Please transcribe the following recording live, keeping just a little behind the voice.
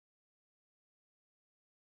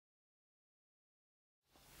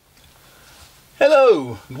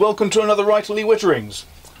Hello and welcome to another Writerly Witterings.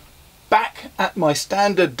 Back at my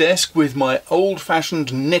standard desk with my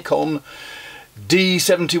old-fashioned Nikon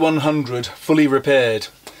D7100 fully repaired,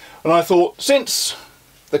 and I thought since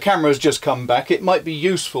the camera's just come back it might be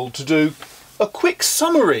useful to do a quick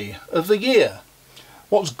summary of the year.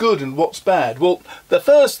 What's good and what's bad? Well, the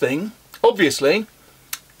first thing obviously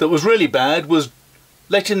that was really bad was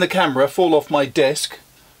letting the camera fall off my desk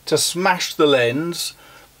to smash the lens,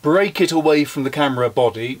 break it away from the camera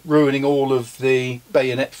body, ruining all of the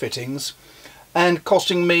bayonet fittings and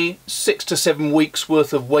costing me 6 to 7 weeks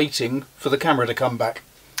worth of waiting for the camera to come back.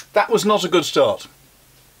 That was not a good start.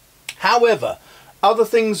 However, other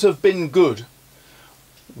things have been good.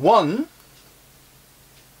 One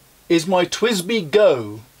is my TWSBI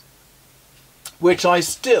Go, which I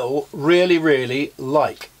still really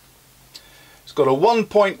like. It's got a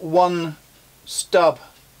 1.1 stub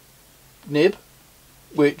nib,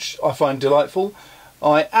 which I find delightful.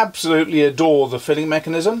 I absolutely adore the filling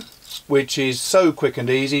mechanism, which is so quick and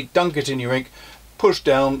easy. Dunk it in your ink, push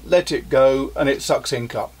down, let it go, and it sucks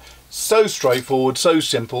ink up. So straightforward, so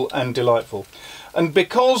simple and delightful. And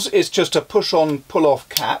because it's just a push on pull off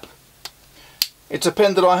cap, it's a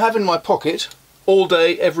pen that I have in my pocket all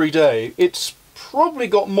day every day. It's probably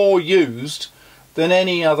got more used than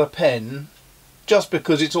any other pen just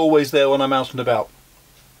because it's always there when I'm out and about.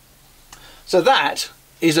 So that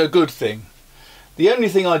is a good thing. The only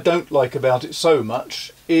thing I don't like about it so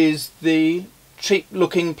much is the cheap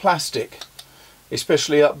looking plastic,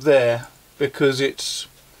 especially up there, because it's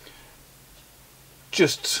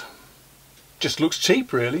just looks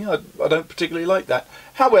cheap really. I don't particularly like that.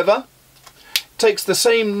 However, it takes the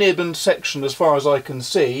same nib and section as far as I can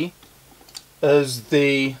see as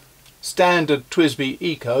the standard TWSBI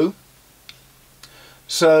Eco,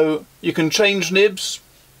 so you can change nibs.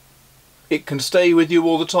 It can stay with you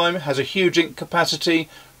all the time. It has a huge ink capacity,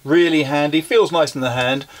 really handy, feels nice in the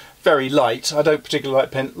hand, very light. I don't particularly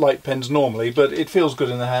like light pens normally, but it feels good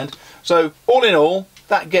in the hand. So all in all,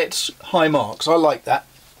 that gets high marks. I like that.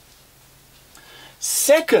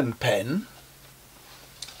 Second pen,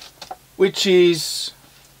 which is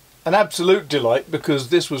an absolute delight because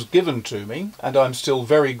this was given to me and I'm still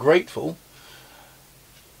very grateful.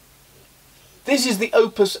 This is the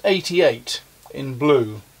Opus 88 in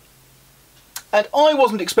blue. And I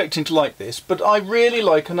wasn't expecting to like this, but I really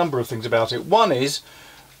like a number of things about it. One is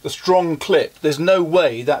the strong clip. There's no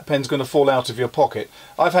way that pen's going to fall out of your pocket.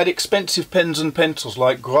 I've had expensive pens and pencils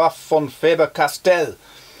like Graf von Faber-Castell,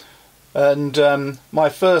 and my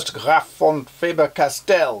first Graf von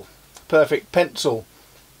Faber-Castell perfect pencil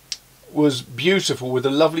was beautiful with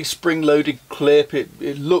a lovely spring-loaded clip. It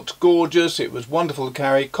looked gorgeous, it was wonderful to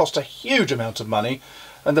carry, cost a huge amount of money.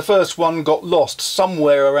 And the first one got lost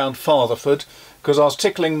somewhere around Fatherford because I was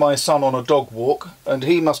tickling my son on a dog walk and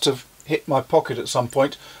he must have hit my pocket at some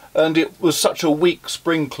point, and it was such a weak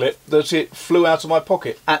spring clip that it flew out of my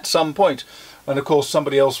pocket at some point. And of course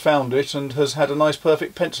somebody else found it and has had a nice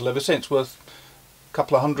perfect pencil ever since, worth a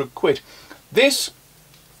couple of £100. This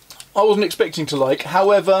I wasn't expecting to like,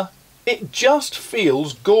 however it just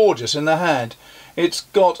feels gorgeous in the hand. It's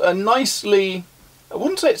got a nicely, I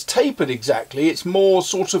wouldn't say it's tapered exactly, it's more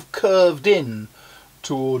sort of curved in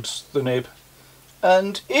towards the nib,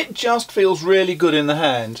 and it just feels really good in the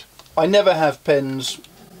hand. I never have pens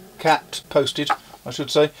capped, posted I should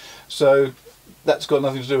say, so that's got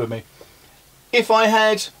nothing to do with me. If I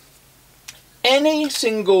had any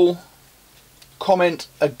single comment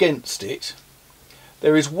against it,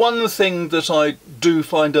 there is one thing that I do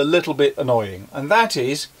find a little bit annoying, and that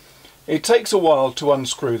is it takes a while to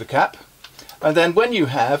unscrew the cap. And then when you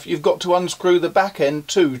have, you've got to unscrew the back end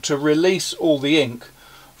too to release all the ink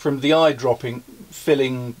from the eyedropping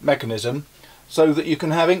filling mechanism so that you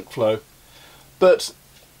can have ink flow. But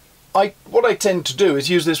what I tend to do is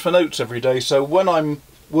use this for notes every day, so when I'm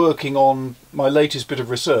working on my latest bit of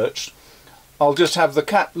research I'll just have the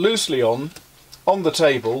cap loosely on the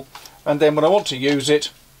table, and then when I want to use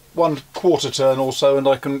it, 1/4 turn or so and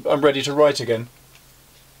I'm ready to write again.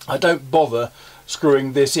 I don't bother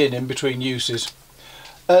screwing this in between uses.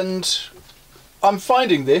 And I'm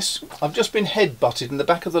finding this, I've just been head-butted in the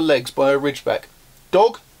back of the legs by a ridgeback.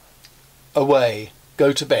 Dog, away,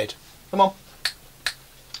 go to bed. Come on.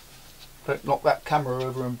 Don't knock that camera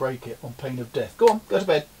over and break it on pain of death. Go on, go to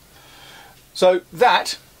bed. So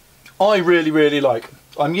that I really like.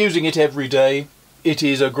 I'm using it every day. It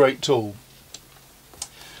is a great tool.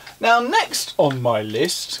 Now next on my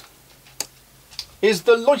list is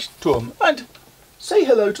the Leuchtturm, and say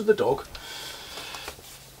hello to the dog.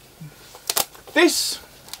 This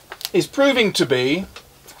is proving to be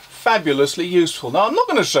fabulously useful. Now I'm not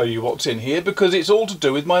going to show you what's in here because it's all to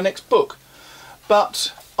do with my next book,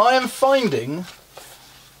 but I am finding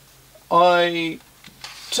I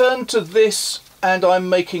turn to this and I'm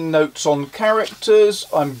making notes on characters,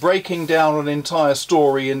 I'm breaking down an entire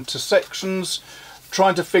story into sections,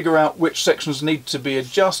 trying to figure out which sections need to be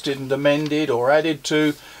adjusted and amended or added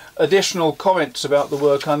to, additional comments about the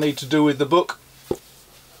work I need to do with the book.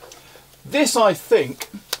 This, I think,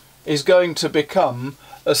 is going to become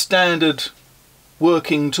a standard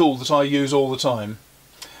working tool that I use all the time.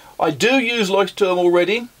 I do use Leuchtturm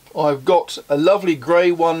already. I've got a lovely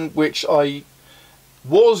grey one which I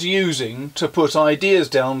was using to put ideas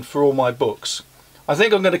down for all my books. I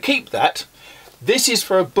think I'm going to keep that. This is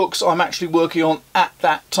for books I'm actually working on at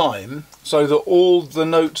that time, so that all the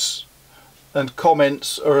notes and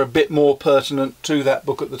comments are a bit more pertinent to that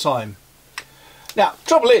book at the time. Now,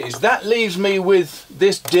 trouble is, that leaves me with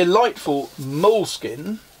this delightful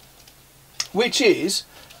Moleskine, which is,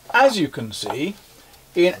 as you can see,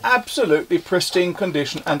 in absolutely pristine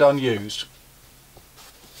condition and unused.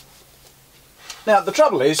 Now, the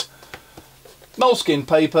trouble is, Moleskine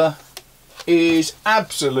paper is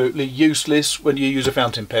absolutely useless when you use a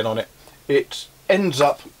fountain pen on it. It ends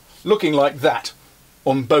up looking like that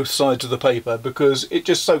on both sides of the paper because it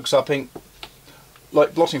just soaks up ink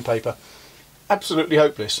like blotting paper. Absolutely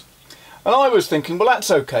hopeless. And I was thinking, well, that's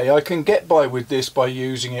okay, I can get by with this by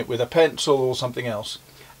using it with a pencil or something else.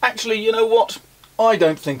 Actually, you know what? I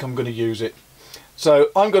don't think I'm going to use it. So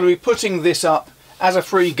I'm going to be putting this up as a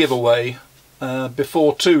free giveaway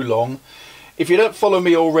before too long. If you don't follow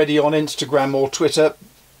me already on Instagram or Twitter,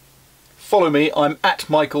 follow me. I'm at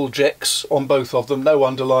Michael Jex on both of them. No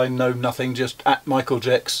underline, no nothing, just at Michael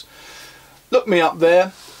Jex. Look me up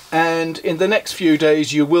there, and in the next few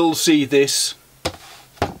days you will see this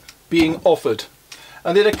being offered.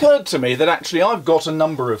 And it occurred to me that actually I've got a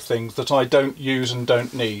number of things that I don't use and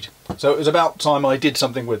don't need. So it was about time I did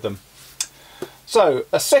something with them. So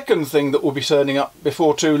a second thing that will be turning up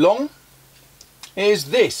before too long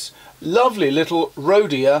is this lovely little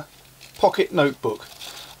Rhodia pocket notebook.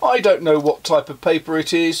 I don't know what type of paper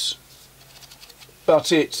it is,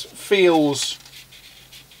 but it feels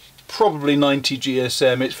probably 90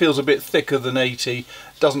 GSM. It feels a bit thicker than 80,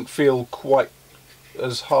 doesn't feel quite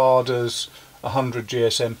as hard as 100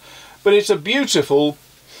 GSM, but it's a beautiful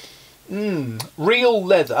real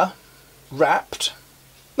leather wrapped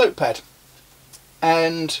notepad,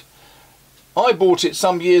 and I bought it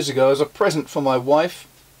some years ago as a present for my wife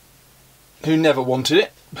who never wanted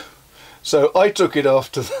it, so I took it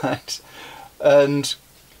after that, and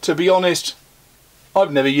to be honest,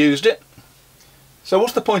 I've never used it, so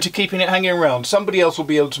what's the point of keeping it hanging around? Somebody else will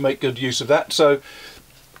be able to make good use of that, so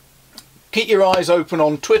keep your eyes open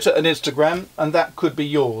on Twitter and Instagram, and that could be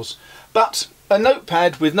yours. But a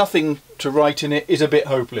notepad with nothing to write in it is a bit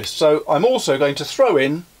hopeless, so I'm also going to throw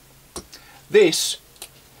in this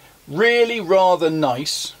really rather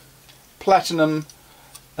nice Platinum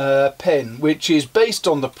pen, which is based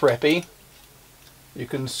on the Preppy. You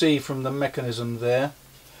can see from the mechanism there.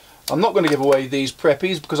 I'm not going to give away these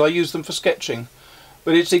Preppies because I use them for sketching,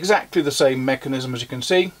 but it's exactly the same mechanism as you can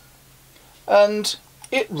see, and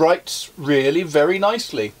it writes really very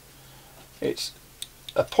nicely. It's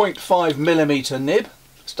a 0.5mm nib,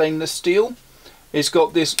 stainless steel. It's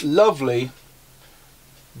got this lovely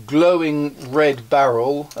glowing red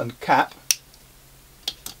barrel and cap.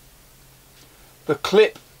 The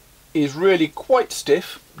clip is really quite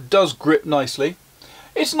stiff, does grip nicely.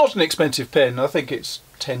 It's not an expensive pen, I think it's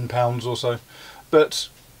 £10 or so, but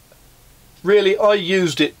really I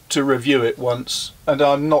used it to review it once and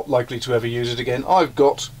I'm not likely to ever use it again. I've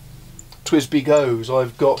got Twisby Goes,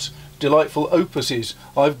 I've got delightful Opuses,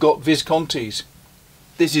 I've got Viscontis.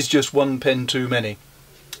 This is just one pen too many.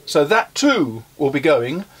 So that too will be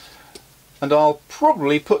going, and I'll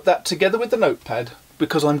probably put that together with the notepad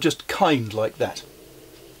because I'm just kind like that.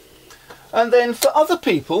 And then for other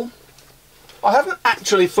people, I haven't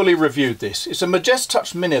actually fully reviewed this. It's a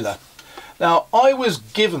Majestouch Minila. Now I was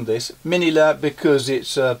given this Minila because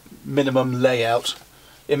it's a minimum layout,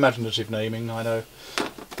 imaginative naming, I know.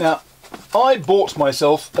 Now I bought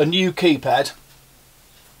myself a new keypad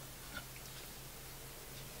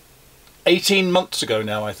 18 months ago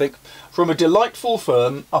now, I think, from a delightful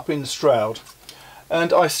firm up in Stroud,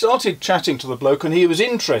 and I started chatting to the bloke and he was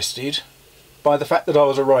interested by the fact that I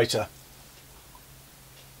was a writer.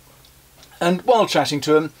 And while chatting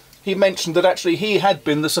to him, he mentioned that actually he had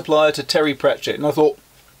been the supplier to Terry Pratchett, and I thought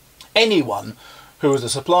anyone who was a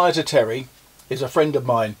supplier to Terry is a friend of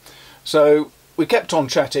mine. So we kept on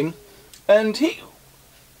chatting, and he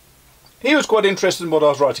was quite interested in what I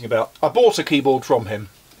was writing about. I bought a keyboard from him.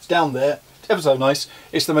 It's down there. It's ever so nice.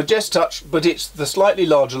 It's the Majestouch, but it's the slightly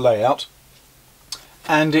larger layout.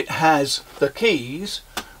 And it has the keys,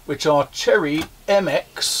 which are Cherry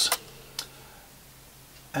MX.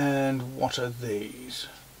 And what are these?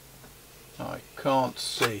 I can't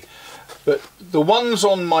see. But the ones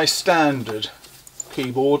on my standard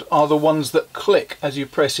keyboard are the ones that click as you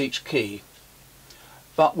press each key.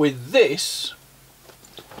 But with this,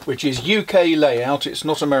 which is UK layout, it's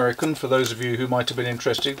not American for those of you who might have been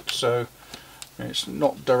interested, so it's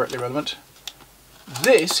not directly relevant.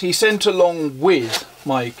 This he sent along with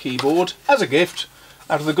my keyboard as a gift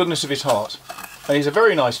out of the goodness of his heart. And he's a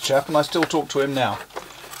very nice chap, and I still talk to him now.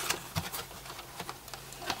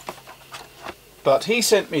 But he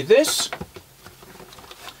sent me this,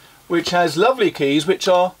 which has lovely keys which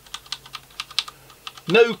are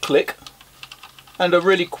no click and are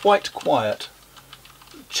really quite quiet.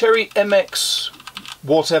 Cherry MX,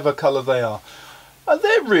 whatever colour they are. And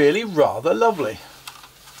they're really rather lovely.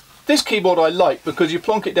 This keyboard I like because you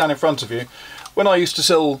plonk it down in front of you. When I used to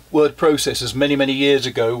sell word processors many years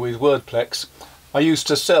ago with Wordplex, I used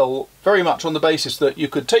to sell very much on the basis that you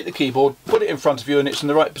could take the keyboard, put it in front of you, and it's in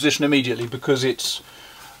the right position immediately because it's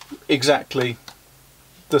exactly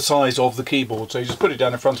the size of the keyboard. So you just put it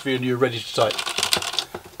down in front of you and you're ready to type.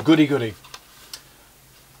 Goody goody.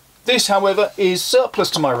 This, however, is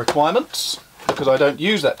surplus to my requirements because I don't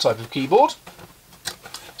use that type of keyboard.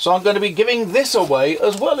 So I'm going to be giving this away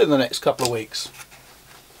as well in the next couple of weeks.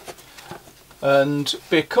 And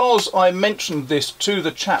because I mentioned this to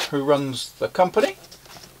the chap who runs the company,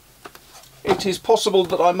 it is possible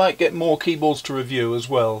that I might get more keyboards to review as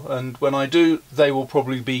well. And when I do, they will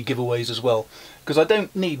probably be giveaways as well, because I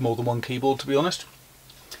don't need more than one keyboard, to be honest.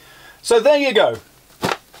 So there you go.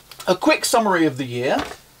 A quick summary of the year.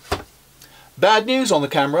 Bad news on the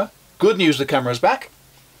camera. Good news, the camera's back.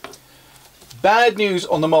 Bad news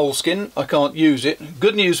on the Moleskine. I can't use it.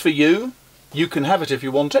 Good news for you. You can have it if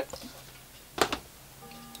you want it.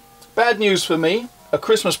 Bad news for me, a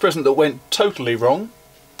Christmas present that went totally wrong.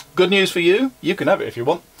 Good news for you, you can have it if you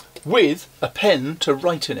want, with a pen to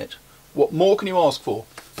write in it. What more can you ask for?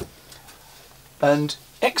 And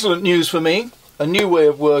excellent news for me, a new way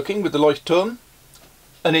of working with the Leuchtturm,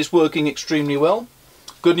 and it's working extremely well.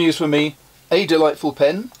 Good news for me, a delightful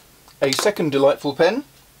pen, a second delightful pen,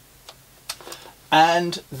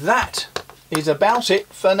 and that is about it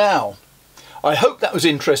for now. I hope that was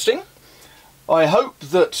interesting. I hope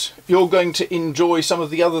that you're going to enjoy some of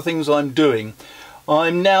the other things I'm doing.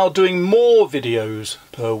 I'm now doing more videos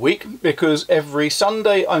per week because every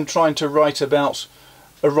Sunday I'm trying to write about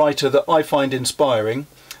a writer that I find inspiring.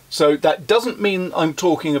 So that doesn't mean I'm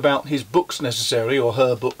talking about his books necessarily, or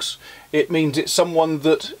her books. It means it's someone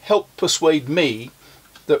that helped persuade me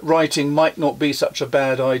that writing might not be such a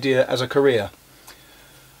bad idea as a career.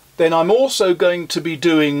 Then I'm also going to be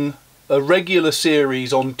doing a regular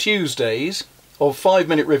series on Tuesdays of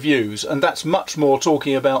 5-minute reviews, and that's much more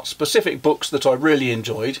talking about specific books that I really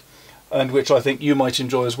enjoyed and which I think you might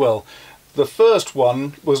enjoy as well. The first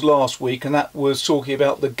one was last week, and that was talking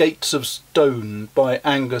about The Gates of Stone by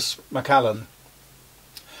Angus MacAllan.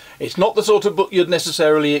 It's not the sort of book you'd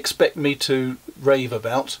necessarily expect me to rave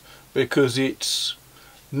about because it's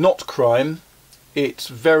not crime, it's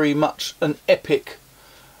very much an epic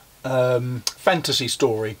fantasy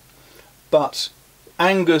story, but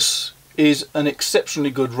Angus is an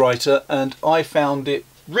exceptionally good writer and I found it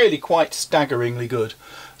really quite staggeringly good,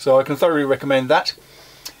 so I can thoroughly recommend that.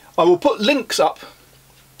 I will put links up.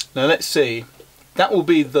 Now let's see, that will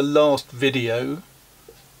be the last video,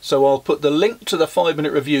 so I'll put the link to the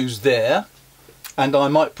 5-minute reviews there, and I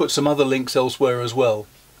might put some other links elsewhere as well.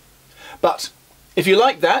 But if you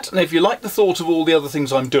like that, and if you like the thought of all the other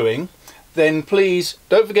things I'm doing, then please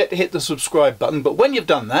don't forget to hit the subscribe button. But when you've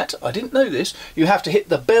done that, I didn't know this, you have to hit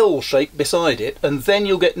the bell shape beside it, and then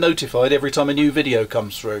you'll get notified every time a new video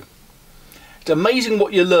comes through. It's amazing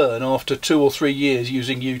what you learn after 2 or 3 years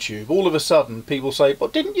using YouTube. All of a sudden people say, well,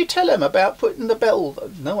 didn't you tell him about putting the bell?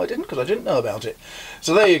 No, I didn't, because I didn't know about it.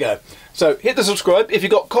 So there you go. So hit the subscribe. If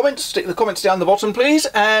you've got comments, stick the comments down the bottom please,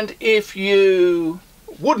 and if you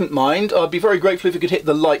wouldn't mind, I'd be very grateful if you could hit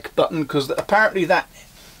the like button, because apparently that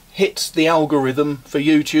hits the algorithm for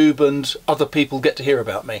YouTube and other people get to hear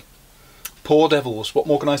about me. Poor devils, what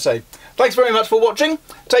more can I say? Thanks very much for watching,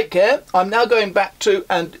 take care. I'm now going back to,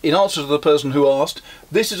 and in answer to the person who asked,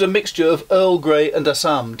 this is a mixture of Earl Grey and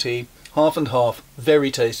Assam tea, half and half,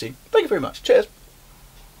 very tasty. Thank you very much, cheers.